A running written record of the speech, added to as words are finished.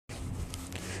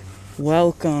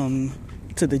Welcome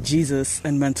to the Jesus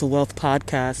and Mental Wealth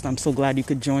Podcast. I'm so glad you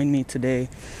could join me today.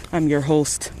 I'm your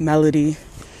host, Melody.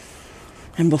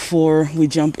 And before we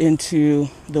jump into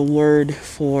the word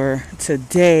for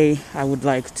today, I would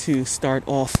like to start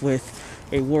off with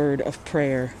a word of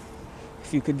prayer.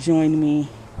 If you could join me,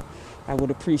 I would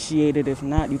appreciate it. If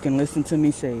not, you can listen to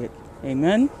me say it.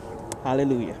 Amen.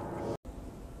 Hallelujah.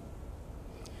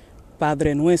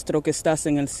 Padre nuestro que estás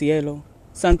en el cielo,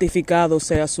 santificado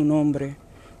sea su nombre.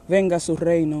 Venga su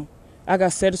reino,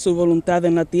 haga ser su voluntad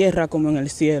en la tierra como en el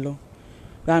cielo.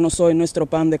 Danos hoy nuestro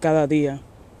pan de cada día.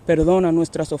 Perdona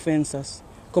nuestras ofensas,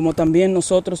 como también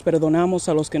nosotros perdonamos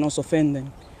a los que nos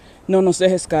ofenden. No nos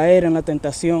dejes caer en la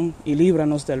tentación y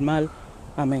líbranos del mal.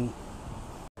 Amén.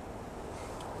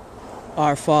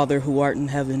 Our Father who art in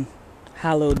heaven,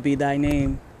 hallowed be thy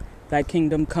name. Thy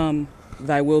kingdom come,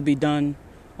 thy will be done,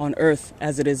 on earth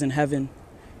as it is in heaven.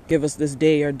 Give us this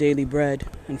day our daily bread,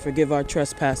 and forgive our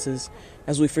trespasses,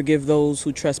 as we forgive those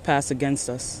who trespass against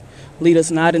us. Lead us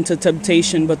not into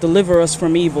temptation, but deliver us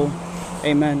from evil.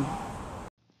 Amen.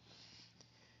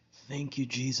 Thank you,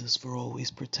 Jesus, for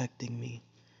always protecting me.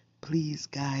 Please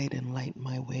guide and light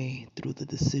my way through the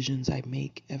decisions I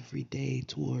make every day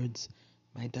towards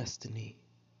my destiny.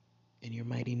 In your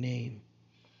mighty name,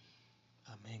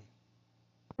 Amen.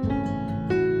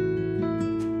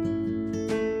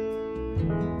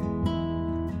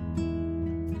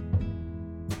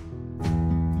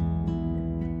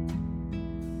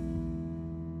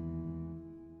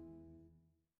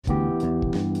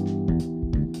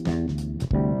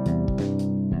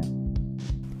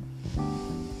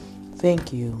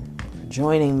 Thank you for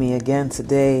joining me again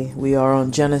today. We are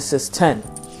on Genesis 10.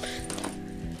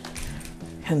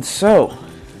 And so,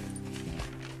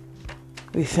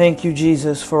 we thank you,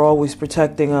 Jesus, for always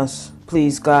protecting us.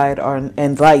 Please guide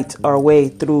and light our way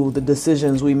through the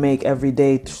decisions we make every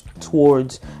day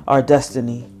towards our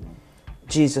destiny.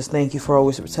 Jesus, thank you for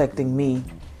always protecting me.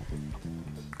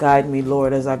 Guide me,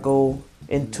 Lord, as I go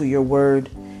into your word,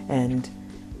 and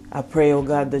I pray, oh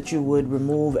God, that you would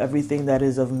remove everything that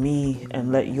is of me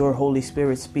and let your Holy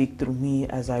Spirit speak through me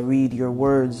as I read your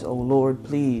words. Oh Lord,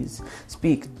 please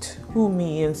speak to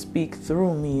me and speak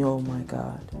through me, oh my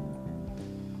God.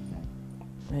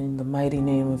 In the mighty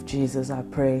name of Jesus, I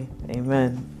pray.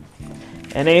 Amen.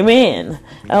 And amen.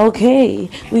 Okay,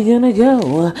 we're gonna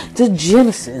go to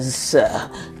Genesis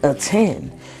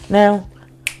 10. Now,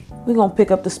 we're gonna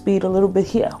pick up the speed a little bit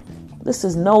here. This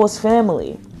is Noah's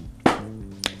family.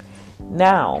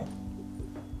 Now,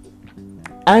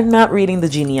 I'm not reading the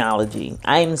genealogy.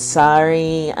 I'm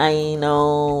sorry, I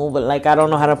know, but I don't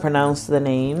know how to pronounce the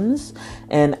names,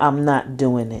 and I'm not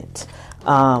doing it.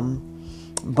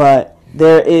 But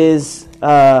there is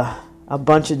a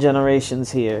bunch of generations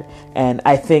here, and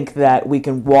I think that we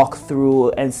can walk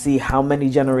through and see how many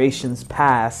generations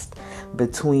passed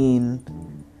between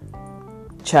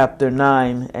chapter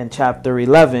 9 and chapter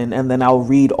 11, and then I'll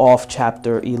read off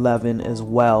chapter 11 as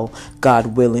well,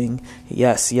 God willing.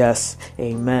 Yes,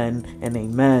 amen and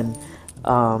amen.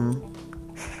 I'm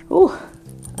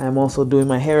also doing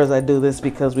my hair as I do this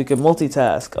because we can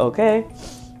multitask, okay?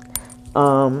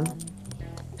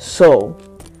 So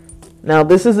now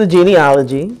this is the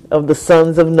genealogy of the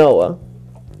sons of Noah: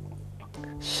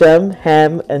 Shem,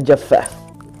 Ham, and Japheth.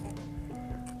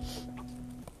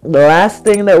 The last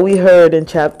thing that we heard in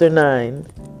chapter 9,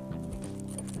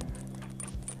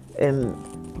 in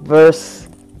verse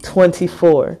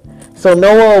 24. So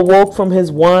Noah awoke from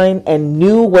his wine and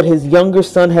knew what his younger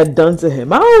son had done to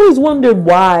him. I always wondered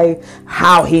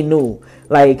how he knew.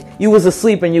 You was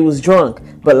asleep and you was drunk,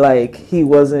 but he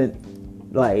wasn't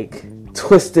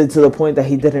twisted to the point that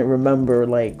he didn't remember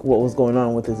what was going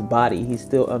on with his body. He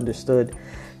still understood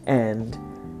and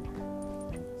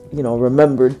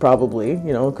remembered probably,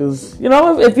 because,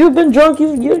 if you've been drunk,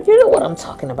 you know what I'm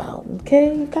talking about,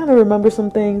 okay? You kind of remember some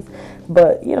things,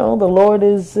 but, the Lord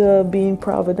is being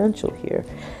providential here.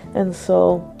 And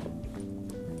so,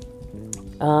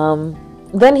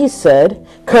 then he said,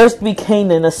 "Cursed be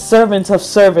Canaan, a servant of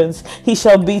servants, he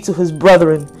shall be to his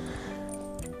brethren."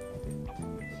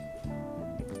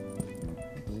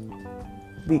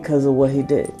 Because of what he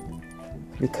did.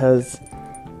 Because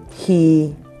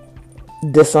he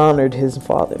dishonored his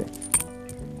father.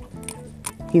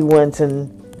 He went and,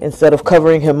 instead of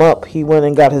covering him up, he went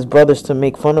and got his brothers to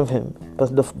make fun of him.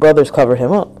 But the brothers covered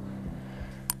him up.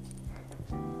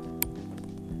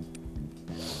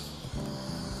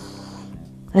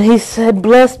 And he said,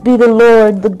 "Blessed be the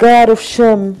Lord, the God of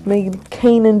Shem. May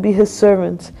Canaan be his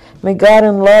servant. May God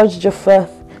enlarge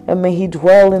Japheth, and may he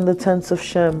dwell in the tents of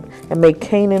Shem. And may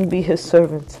Canaan be his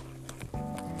servant."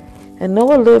 And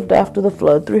Noah lived after the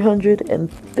flood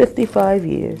 355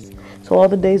 years. So all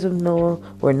the days of Noah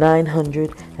were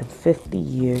 950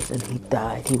 years, and he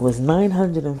died. He was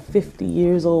 950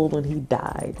 years old when he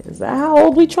died. Is that how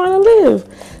old we trying to live?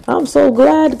 I'm so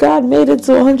glad God made it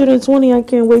to 120. I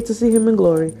can't wait to see him in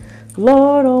glory.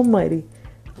 Lord Almighty.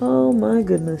 Oh my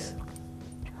goodness.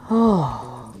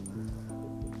 Oh.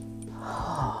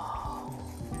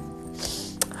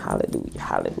 Hallelujah.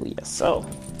 Hallelujah. So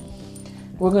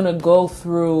we're going to go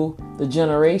through the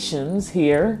generations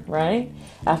here, right?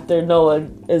 After Noah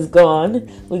is gone,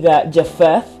 we got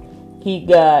Japheth. He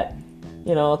got,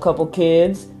 a couple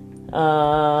kids.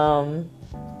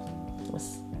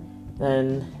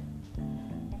 Then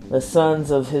the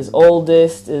sons of his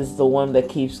oldest is the one that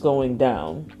keeps going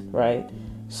down, right?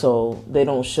 So they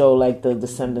don't show like the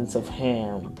descendants of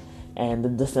Ham and the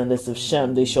descendants of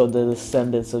Shem. They show the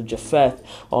descendants of Japheth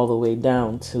all the way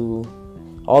down to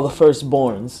all the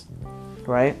firstborns,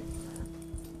 right?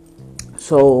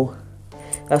 So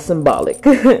that's symbolic,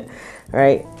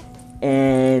 right?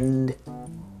 And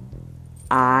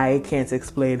I can't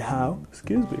explain how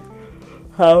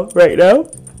right now,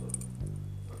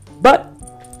 but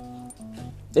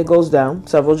it goes down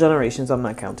several generations. I'm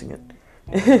not counting it.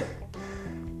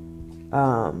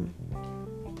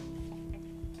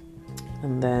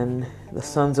 And then the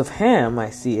sons of Ham, I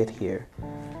see it here.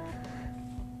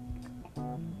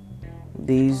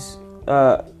 These,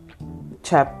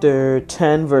 chapter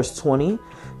 10, verse 20.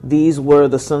 These were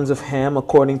the sons of Ham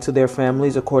according to their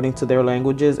families, according to their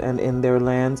languages, and in their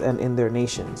lands and in their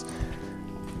nations.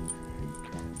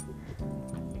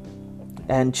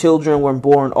 And children were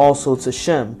born also to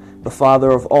Shem, the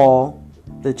father of all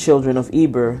the children of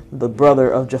Eber, the brother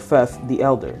of Japheth, the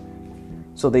elder.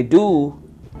 So they do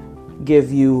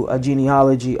give you a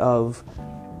genealogy of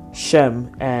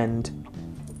Shem and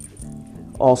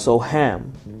also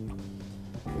Ham.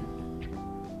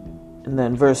 And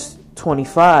then verse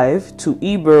 25, to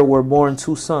Eber were born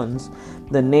two sons.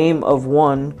 The name of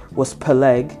one was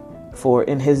Peleg, for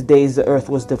in his days the earth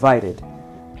was divided.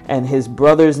 And his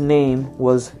brother's name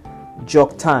was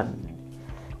Joktan.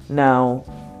 Now,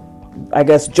 I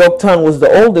guess Joktan was the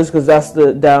oldest because that's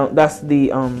the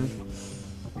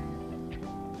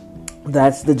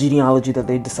genealogy that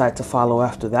they decide to follow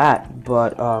after that.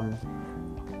 But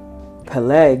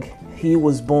Peleg, he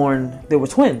was born, they were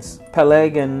twins.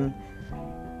 Peleg and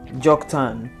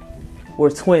Joktan were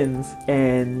twins,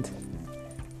 and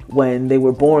when they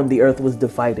were born, the earth was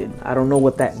divided. I don't know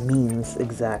what that means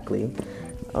exactly.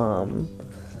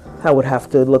 I would have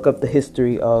to look up the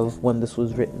history of when this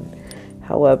was written.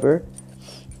 However,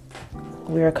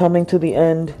 we are coming to the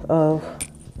end of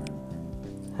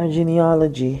our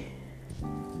genealogy.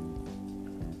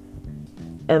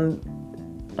 And,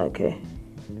 okay.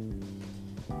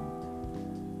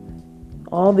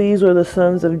 All these were the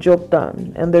sons of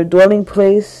Joktan, and their dwelling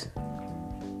place,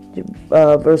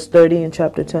 verse 30 in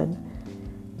chapter 10,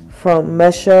 from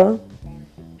Mesha,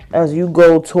 as you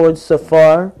go towards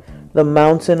Sephar, the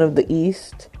mountain of the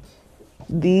east.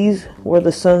 These were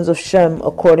the sons of Shem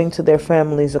according to their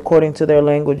families, according to their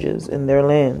languages, in their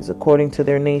lands, according to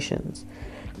their nations.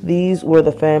 These were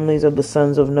the families of the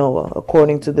sons of Noah,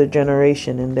 according to their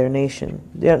generation in their nation.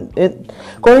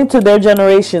 According to their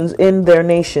generations in their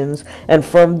nations, and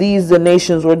from these the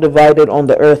nations were divided on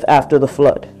the earth after the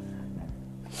flood.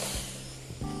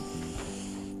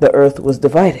 The earth was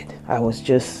divided. I was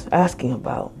just asking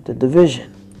about the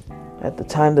division. At the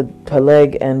time that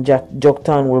Peleg and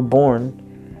Joktan were born,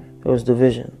 there was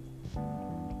division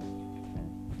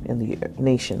in the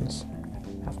nations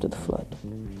after the flood.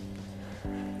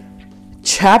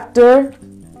 Chapter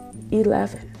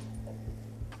 11.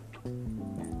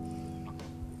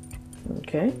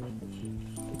 Okay.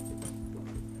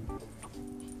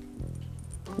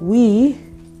 We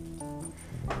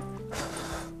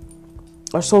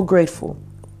are so grateful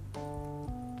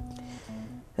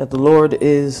that the Lord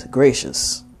is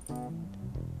gracious.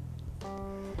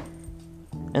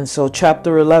 And so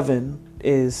chapter 11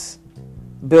 is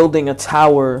building a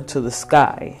tower to the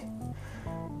sky.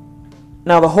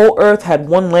 Now the whole earth had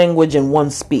one language and one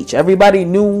speech. Everybody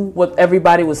knew what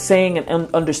everybody was saying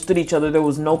and understood each other. There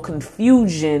was no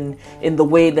confusion in the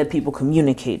way that people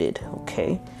communicated.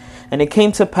 Okay. And it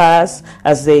came to pass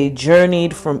as they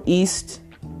journeyed from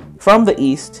the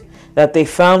east, that they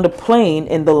found a plain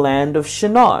in the land of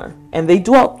Shinar, and they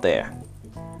dwelt there.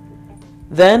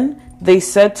 Then they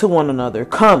said to one another,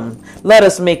 "Come, let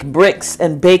us make bricks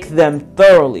and bake them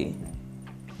thoroughly."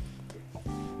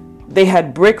 They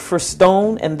had brick for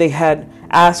stone, and they had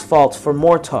asphalt for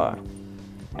mortar.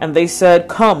 And they said,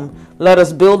 "Come, let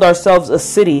us build ourselves a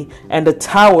city and a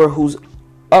tower whose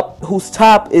whose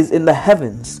top is in the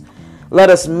heavens. Let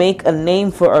us make a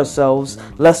name for ourselves,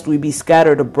 lest we be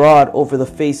scattered abroad over the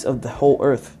face of the whole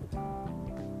earth.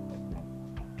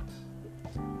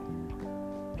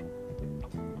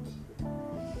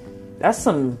 That's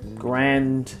some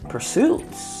grand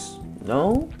pursuits,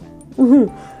 no?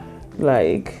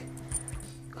 Like,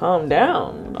 calm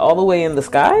down. All the way in the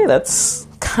sky? That's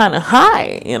kind of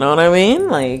high, you know what I mean?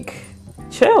 Like,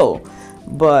 chill.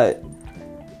 But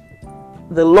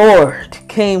the Lord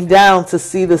came down to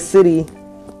see the city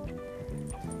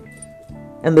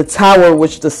and the tower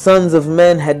which the sons of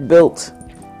men had built.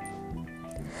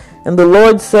 And the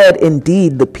Lord said,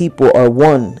 indeed, the people are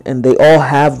one, and they all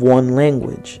have one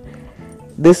language.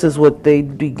 This is what they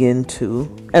begin to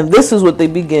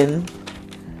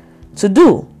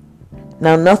do.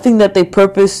 Now nothing that they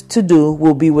purpose to do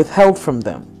will be withheld from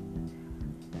them.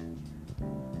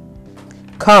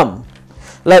 Come,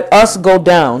 let us go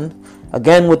down.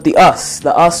 Again with the us.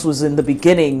 The us was in the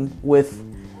beginning with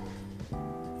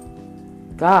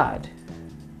God.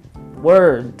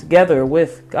 Word together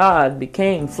with God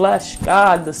became flesh.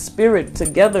 God, the Spirit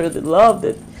together, the love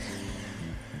that...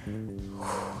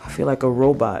 I feel like a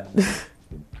robot.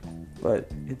 But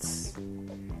it's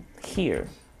here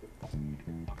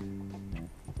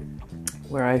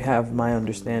where I have my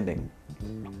understanding.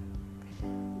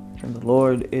 And the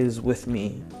Lord is with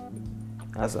me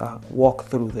as I walk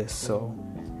through this, so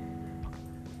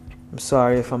I'm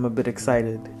sorry if I'm a bit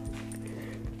excited.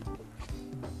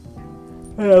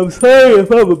 And I'm sorry if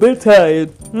I'm a bit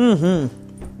tired.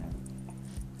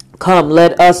 Come,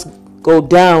 let us go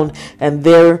down and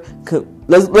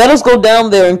let us go down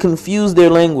there and confuse their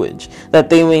language, that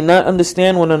they may not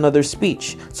understand one another's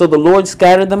speech. So the Lord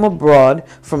scattered them abroad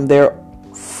from there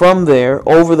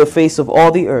over the face of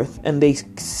all the earth, and they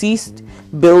ceased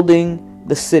building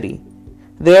the city.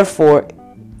 Therefore,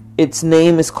 its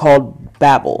name is called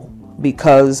Babel,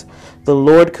 because the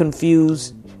Lord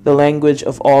confused the language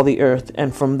of all the earth,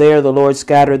 and from there the Lord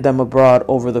scattered them abroad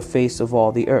over the face of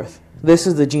all the earth. This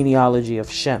is the genealogy of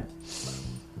Shem.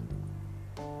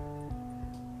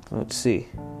 Let's see.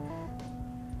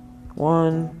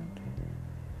 1,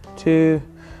 2,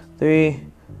 3,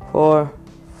 4,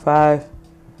 5,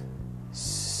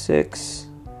 6,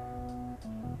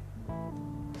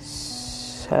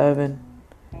 7,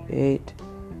 8,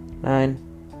 9.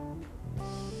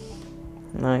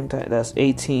 That's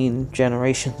 18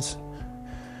 generations.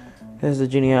 Here's the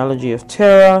genealogy of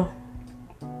Terah.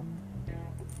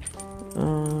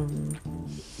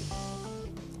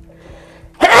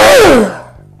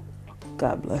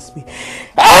 God bless me.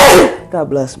 God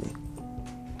bless me.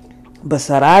 But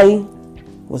Sarai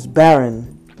was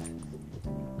barren.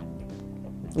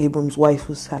 Abram's wife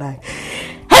was Sarai.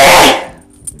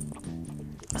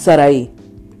 Sarai.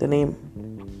 The name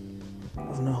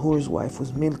of Nahor's wife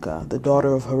was Milcah, the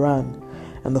daughter of Haran,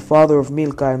 and the father of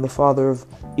Milcah and the father of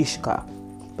Ishka.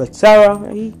 But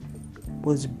Sarai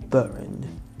was barren.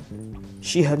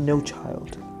 She had no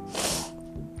child.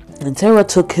 And Terah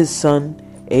took his son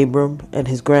Abram and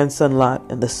his grandson Lot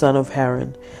and the son of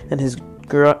Haran and his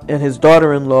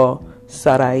daughter-in-law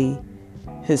Sarai,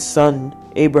 his son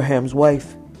Abraham's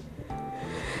wife.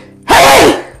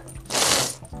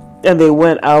 And they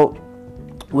went out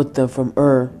with them from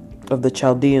Ur of the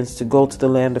Chaldeans to go to the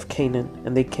land of Canaan,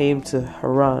 and they came to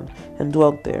Haran and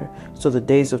dwelt there. So the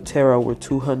days of Terah were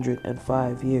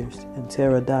 205 years, and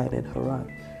Terah died in Haran.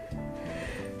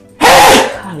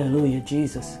 Hallelujah,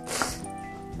 Jesus.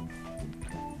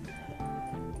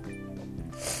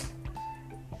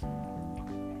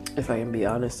 If I can be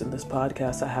honest, in this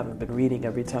podcast, I haven't been reading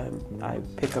every time I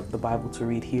pick up the Bible to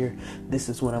read here. This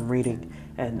is what I'm reading,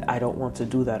 and I don't want to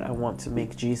do that. I want to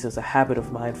make Jesus a habit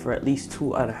of mine for at least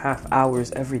 2.5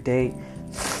 hours every day.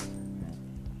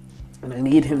 And I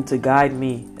need him to guide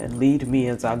me and lead me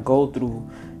as I go through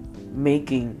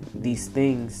making these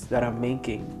things that I'm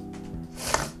making.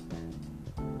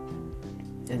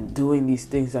 And doing these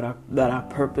things that I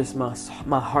purpose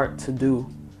my heart to do.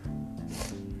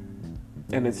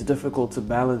 And it's difficult to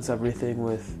balance everything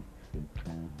with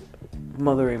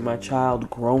mothering my child,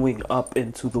 growing up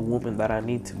into the woman that I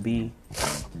need to be,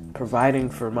 providing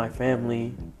for my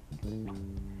family,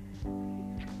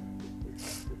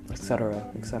 etc.,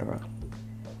 etc.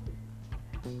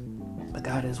 But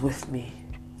God is with me.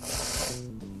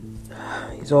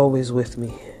 He's always with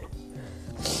me.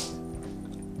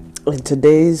 And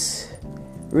today's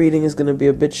reading is going to be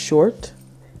a bit short,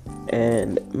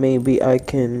 and maybe I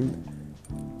can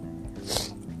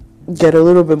get a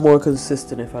little bit more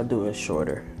consistent if I do it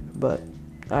shorter. But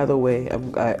either way,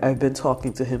 I've been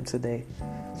talking to him today,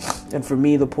 And for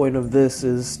me, the point of this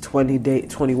is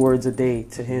 20 words a day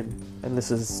to him. And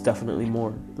this is definitely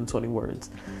more than 20 words.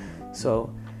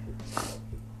 So,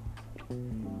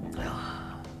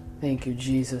 thank you,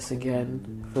 Jesus,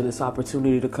 again, for this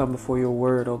opportunity to come before your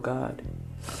word, oh God.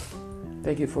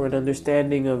 Thank you for an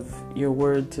understanding of your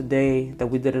word today that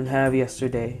we didn't have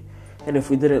yesterday. And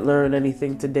if we didn't learn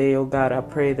anything today, oh God, I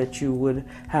pray that you would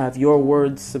have your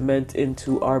words cement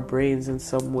into our brains in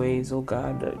some ways, oh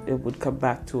God, that it would come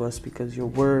back to us, because your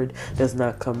word does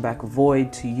not come back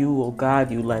void to you, oh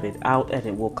God. You let it out and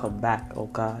it will come back, oh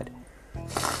God.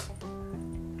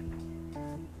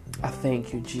 I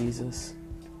thank you, Jesus,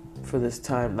 for this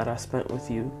time that I spent with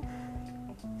you.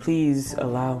 Please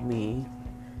allow me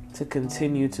to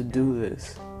continue to do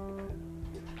this,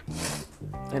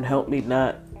 and help me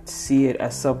not see it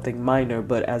as something minor,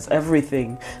 but as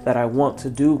everything that I want to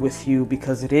do with you,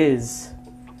 because it is.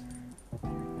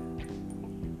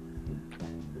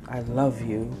 I love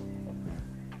you,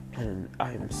 and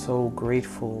I am so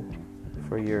grateful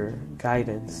for your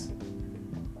guidance.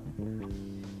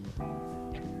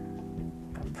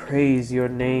 I praise your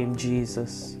name,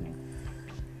 Jesus,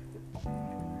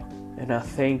 and I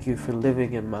thank you for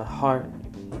living in my heart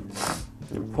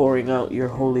and pouring out your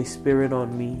Holy Spirit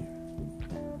on me.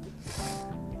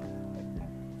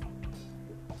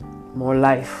 More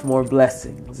life, more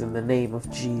blessings in the name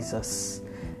of Jesus.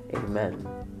 Amen.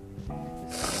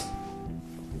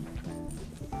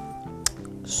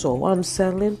 So I'm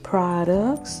selling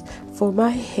products for my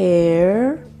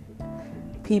hair.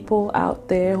 People out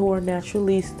there who are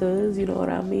naturalistas, you know what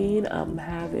I mean? I'm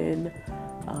having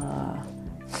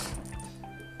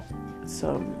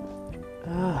some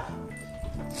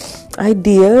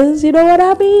ideas, you know what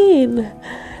I mean?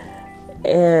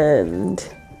 And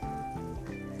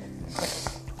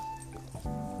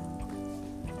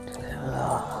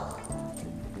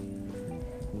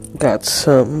got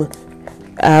some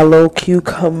aloe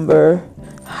cucumber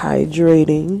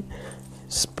hydrating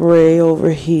spray over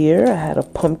here. I had a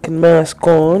pumpkin mask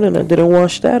on and I didn't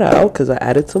wash that out because I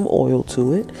added some oil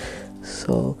to it,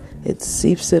 so it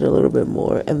seeps in a little bit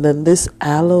more. And then this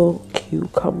aloe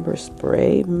cucumber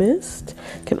spray mist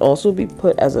can also be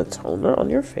put as a toner on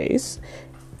your face,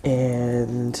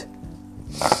 and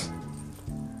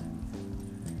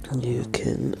you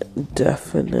can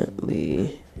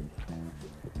definitely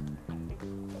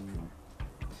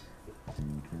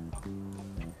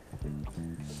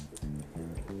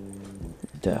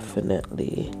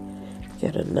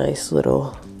get a nice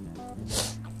little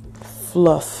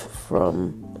fluff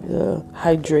from the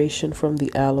hydration from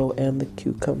the aloe and the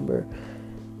cucumber.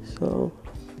 So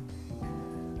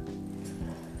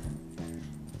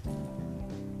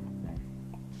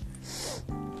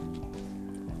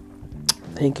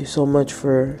thank you so much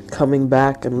for coming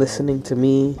back and listening to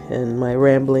me and my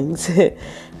ramblings.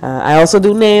 I also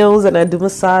do nails and I do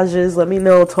massages. Let me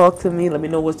know, talk to me. Let me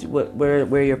know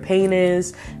where your pain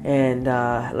is, and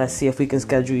let's see if we can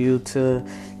schedule you to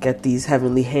get these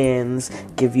heavenly hands,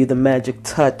 give you the magic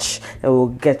touch that will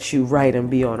get you right and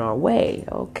be on our way.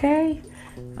 Okay.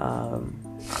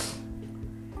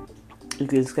 You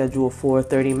can schedule for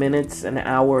 30 minutes, an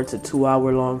hour to 2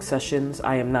 hour long sessions.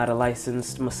 I am not a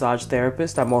licensed massage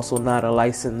therapist. I'm also not a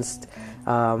licensed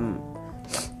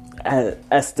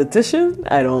esthetician.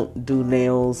 I don't do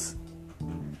nails.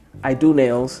 I do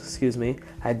nails,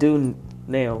 I do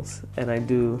nails and I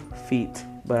do feet,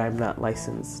 but I'm not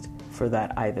licensed for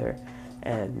that either.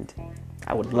 And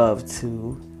I would love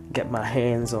to get my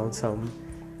hands on some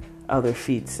other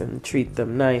feet and treat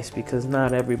them nice, because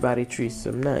not everybody treats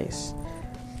them nice.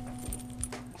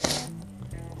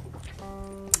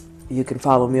 You can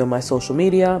follow me on my social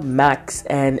media, Max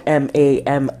and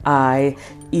MAMIENT.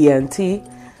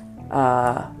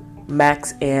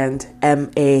 Max and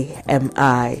MAMIENT.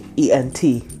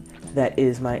 That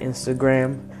is my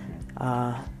Instagram.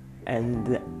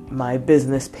 And my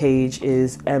business page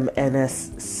is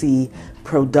MNSC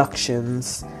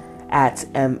Productions, at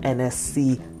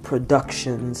MNSC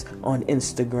Productions on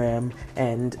Instagram,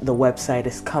 and the website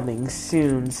is coming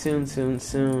soon.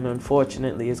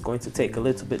 Unfortunately, it's going to take a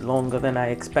little bit longer than I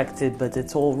expected, but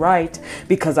it's all right,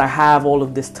 because I have all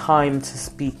of this time to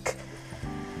speak.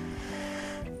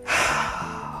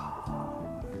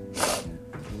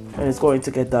 And it's going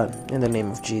to get done in the name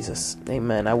of Jesus.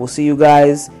 Amen. I will see you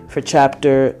guys for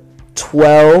chapter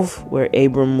 12, where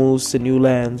Abram moves to new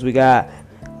lands. We got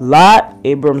Lot,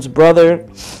 Abram's brother.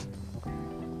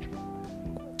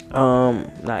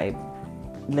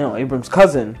 Abram's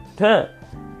cousin.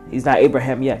 He's not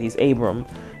Abraham yet. He's Abram.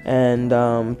 And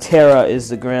Terah is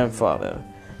the grandfather.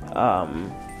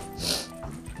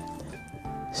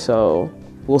 So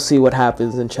we'll see what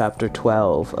happens in chapter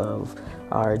 12 of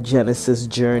our Genesis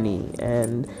journey.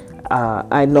 And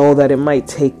I know that it might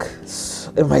take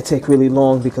really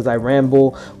long because I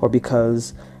ramble or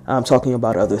because I'm talking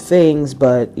about other things,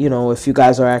 but if you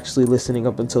guys are actually listening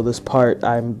up until this part,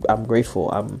 I'm grateful.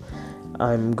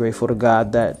 I'm grateful to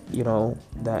God that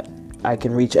that I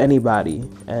can reach anybody,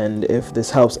 and if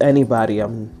this helps anybody,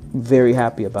 I'm very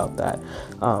happy about that.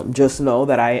 Just know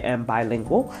that I am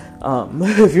bilingual.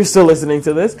 If you're still listening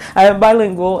to this, I am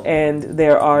bilingual, and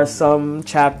there are some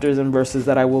chapters and verses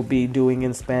that I will be doing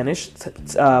in Spanish,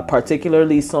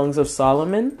 particularly Songs of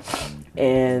Solomon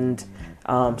and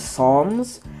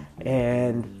Psalms,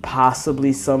 and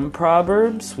possibly some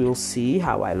Proverbs. We'll see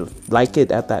how I like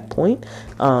it at that point.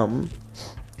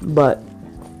 But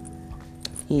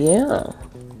yeah,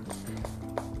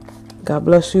 God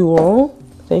bless you all.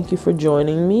 Thank you for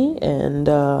joining me. And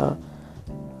don't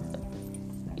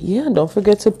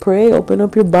forget to pray. Open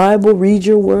up your Bible, read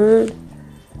your word.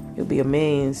 You'll be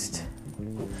amazed.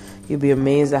 You'll be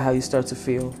amazed at how you start to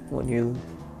feel when you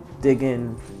dig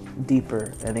in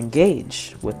deeper and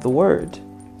engage with the word.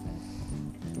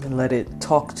 And let it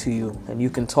talk to you, and you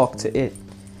can talk to it.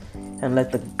 And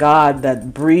let the God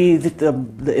that breathed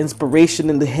the inspiration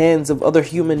in the hands of other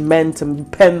human men to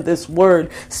pen this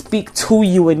word speak to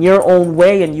you in your own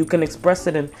way, and you can express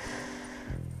it and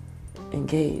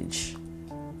engage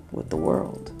with the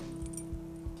world.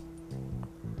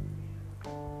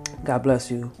 God bless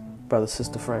you, brother,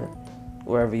 sister, friend,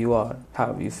 wherever you are,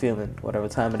 however you're feeling, whatever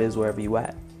time it is, wherever you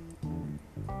at.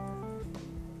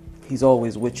 He's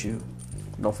always with you.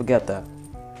 Don't forget that.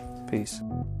 Peace.